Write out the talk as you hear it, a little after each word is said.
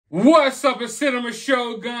What's up, it's Cinema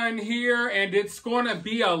Shogun here, and it's going to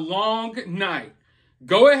be a long night.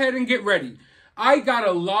 Go ahead and get ready. I got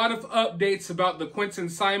a lot of updates about the Quinton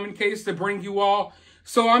Simon case to bring you all,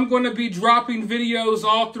 so I'm going to be dropping videos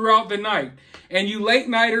all throughout the night. And you late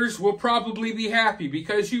nighters will probably be happy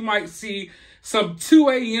because you might see some 2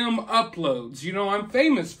 a.m. uploads. You know, I'm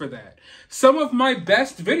famous for that. Some of my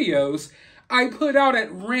best videos I put out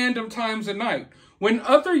at random times of night. When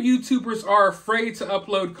other YouTubers are afraid to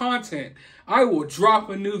upload content, I will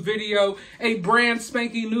drop a new video, a brand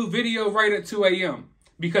spanking new video right at 2 a.m.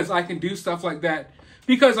 because I can do stuff like that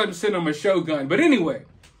because I'm Cinema Shogun. But anyway,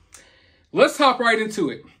 let's hop right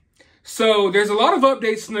into it. So there's a lot of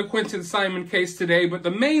updates in the Quinton Simon case today, but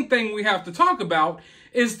the main thing we have to talk about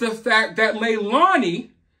is the fact that Leilani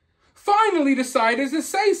finally decided to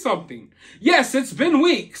say something. Yes, it's been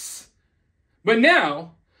weeks, but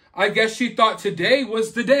now I guess she thought today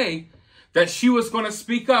was the day that she was going to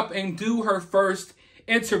speak up and do her first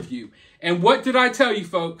interview. And what did I tell you,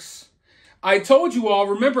 folks? I told you all,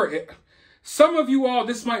 remember, some of you all,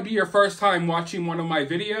 this might be your first time watching one of my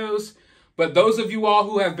videos, but those of you all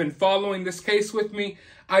who have been following this case with me,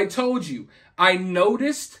 I told you, I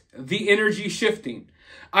noticed the energy shifting.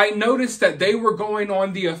 I noticed that they were going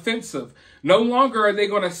on the offensive. No longer are they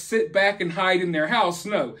going to sit back and hide in their house.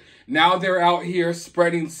 No. Now they're out here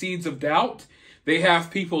spreading seeds of doubt. They have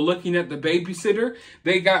people looking at the babysitter.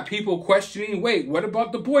 They got people questioning, wait, what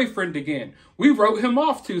about the boyfriend again? We wrote him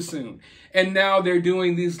off too soon. And now they're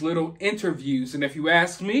doing these little interviews. And if you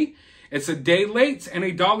ask me, it's a day late and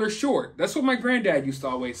a dollar short. That's what my granddad used to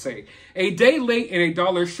always say. A day late and a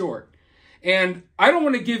dollar short. And I don't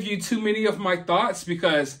want to give you too many of my thoughts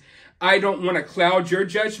because I don't want to cloud your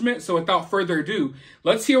judgment. So without further ado,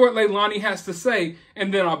 let's hear what Leilani has to say,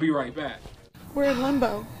 and then I'll be right back. We're in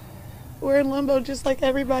limbo. We're in limbo just like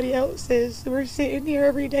everybody else is. We're sitting here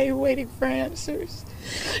every day waiting for answers.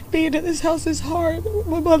 Being in this house is hard.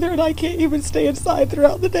 My mother and I can't even stay inside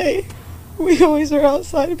throughout the day. We always are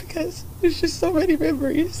outside because there's just so many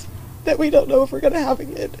memories that we don't know if we're going to have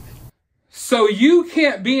again. So you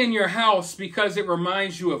can't be in your house because it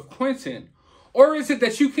reminds you of Quinton? Or is it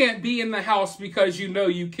that you can't be in the house because you know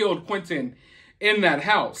you killed Quinton in that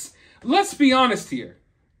house? Let's be honest here.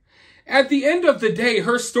 At the end of the day,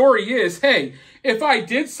 her story is, hey, if I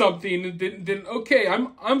did something, then okay,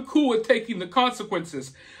 I'm cool with taking the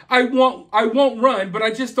consequences. I won't run, but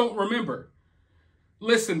I just don't remember.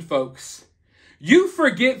 Listen, folks, you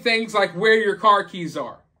forget things like where your car keys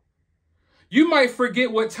are. You might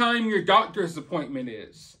forget what time your doctor's appointment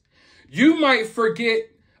is. You might forget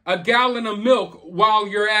a gallon of milk while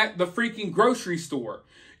you're at the freaking grocery store.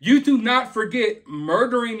 You do not forget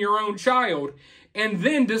murdering your own child and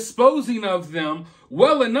then disposing of them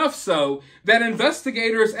well enough so that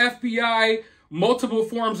investigators, FBI, multiple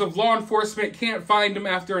forms of law enforcement can't find them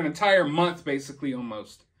after an entire month, basically,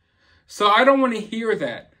 almost. So I don't want to hear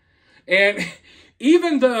that. And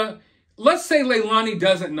even let's say Leilani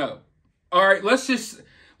doesn't know. All right, let's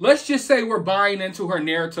just say we're buying into her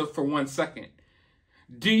narrative for 1 second.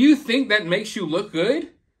 Do you think that makes you look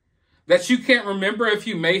good? That you can't remember if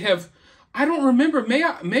you may have, I don't remember,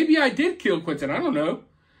 maybe I did kill Quinton, I don't know.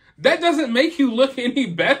 That doesn't make you look any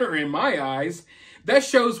better in my eyes. That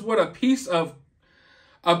shows what a piece of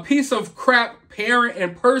crap parent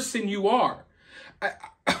and person you are.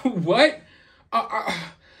 What?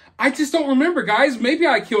 I just don't remember, guys. Maybe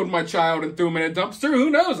I killed my child and threw him in a dumpster. Who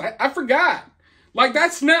knows? I forgot. Like,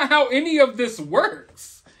 that's not how any of this works.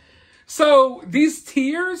 So these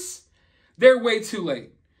tears, they're way too late.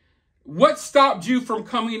 What stopped you from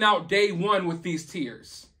coming out day one with these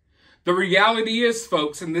tears? The reality is,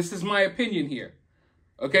 folks, and this is my opinion here.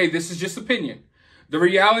 Okay, this is just opinion. The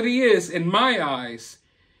reality is, in my eyes,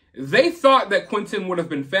 they thought that Quinton would have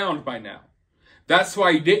been found by now. That's why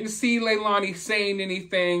you didn't see Leilani saying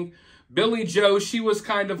anything. Billie Joe, she was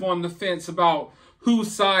kind of on the fence about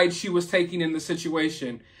whose side she was taking in the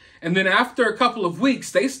situation. And then after a couple of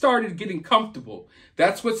weeks, they started getting comfortable.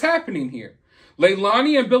 That's what's happening here.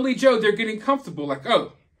 Leilani and Billie Joe, they're getting comfortable. Like,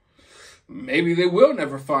 oh, maybe they will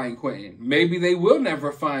never find Quinton. Maybe they will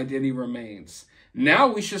never find any remains. Now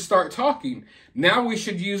we should start talking. Now we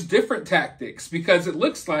should use different tactics because it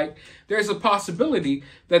looks like there's a possibility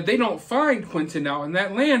that they don't find Quinton out in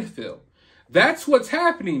that landfill. That's what's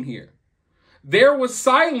happening here. There was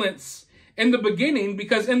silence in the beginning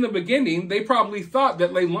because in the beginning, they probably thought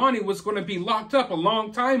that Leilani was going to be locked up a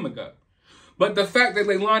long time ago. But the fact that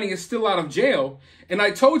Leilani is still out of jail, and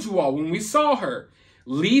I told you all, when we saw her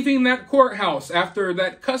leaving that courthouse after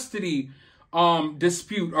that custody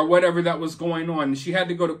dispute or whatever that was going on, and she had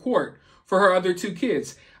to go to court, for her other 2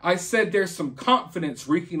 kids. I said there's some confidence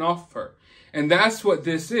reeking off of her. And that's what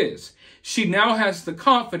this is. She now has the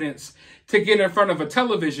confidence to get in front of a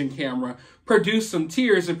television camera, produce some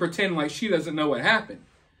tears, and pretend like she doesn't know what happened.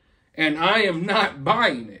 And I am not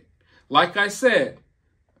buying it. Like I said,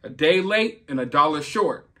 a day late and $1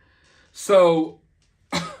 short. So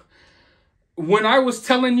when I was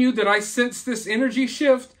telling you that I sensed this energy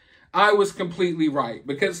shift, I was completely right.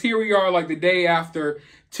 Because here we are like the day after,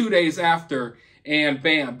 2 days after, and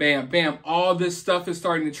bam, bam, bam, all this stuff is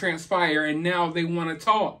starting to transpire, and now they want to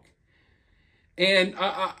talk. And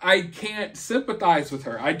I can't sympathize with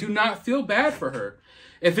her. I do not feel bad for her.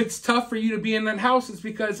 If it's tough for you to be in that house, it's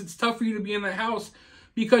because it's tough for you to be in that house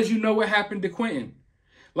because you know what happened to Quinton.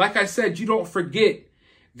 Like I said, you don't forget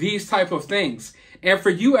these type of things. And for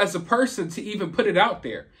you as a person to even put it out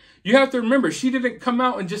there, you have to remember, she didn't come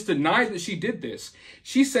out and just deny that she did this.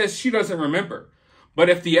 She says she doesn't remember. But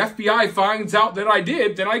if the FBI finds out that I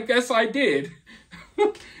did, then I guess I did.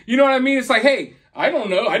 You know what I mean? It's like, hey, I don't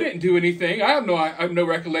know. I didn't do anything. I have no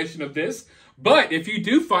recollection of this. But if you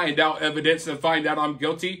do find out evidence and find out I'm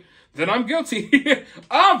guilty, then I'm guilty.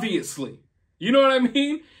 Obviously. You know what I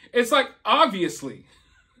mean? It's like, obviously.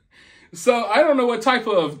 So I don't know what type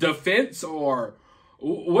of defense or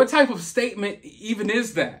what type of statement even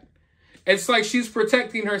is that. It's like she's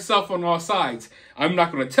protecting herself on all sides. I'm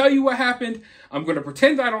not going to tell you what happened. I'm going to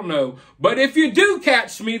pretend I don't know. But if you do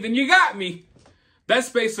catch me, then you got me. That's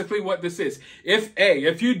basically what this is.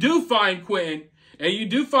 If you do find Quinton and you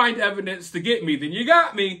do find evidence to get me, then you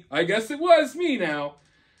got me. I guess it was me now.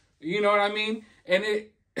 You know what I mean? And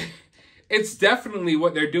it's definitely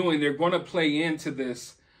what they're doing. They're going to play into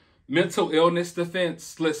this mental illness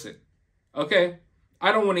defense. Listen, okay?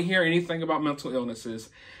 I don't want to hear anything about mental illnesses.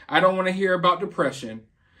 I don't want to hear about depression.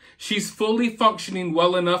 She's fully functioning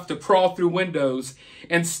well enough to crawl through windows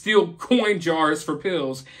and steal coin jars for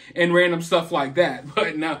pills and random stuff like that.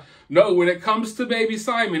 But no, when it comes to baby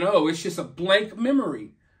Simon, it's just a blank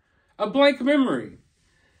memory. A blank memory.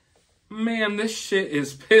 Man, this shit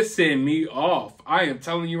is pissing me off. I am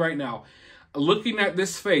telling you right now. Looking at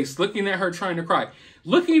this face, looking at her trying to cry,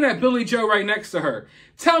 looking at Billy Joe right next to her.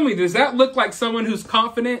 Tell me, does that look like someone who's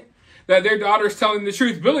confident that their daughter's telling the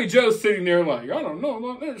truth? Billy Joe's sitting there like, I don't know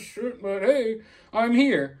about this shit, but hey, I'm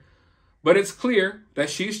here. But it's clear that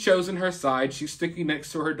she's chosen her side. She's sticking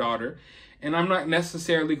next to her daughter. And I'm not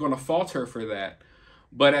necessarily going to fault her for that.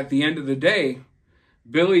 But at the end of the day,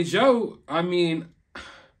 Billy Joe, I mean,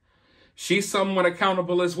 she's somewhat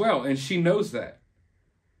accountable as well. And she knows that.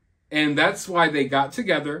 And that's why they got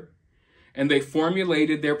together and they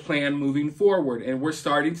formulated their plan moving forward. And we're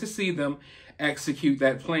starting to see them execute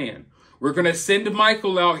that plan. We're going to send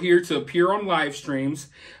Michael out here to appear on live streams.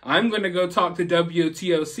 I'm going to go talk to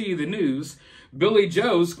WTOC, the news. Billy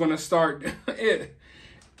Joe's going to start it.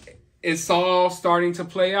 It's all starting to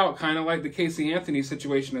play out, kind of like the Casey Anthony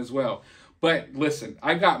situation as well. But listen,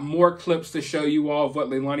 I got more clips to show you all of what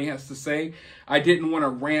Leilani has to say. I didn't want to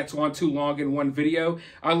rant on too long in one video.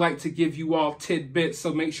 I like to give you all tidbits,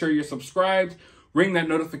 so make sure you're subscribed. Ring that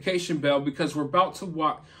notification bell because we're about to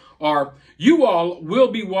watch, or you all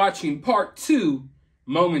will be watching part 2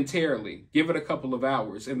 momentarily. Give it a couple of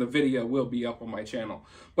hours and the video will be up on my channel.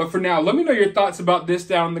 But for now, let me know your thoughts about this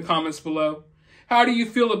down in the comments below. How do you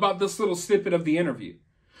feel about this little snippet of the interview?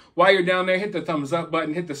 While you're down there, hit the thumbs up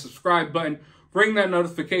button, hit the subscribe button, ring that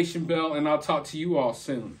notification bell, and I'll talk to you all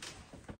soon.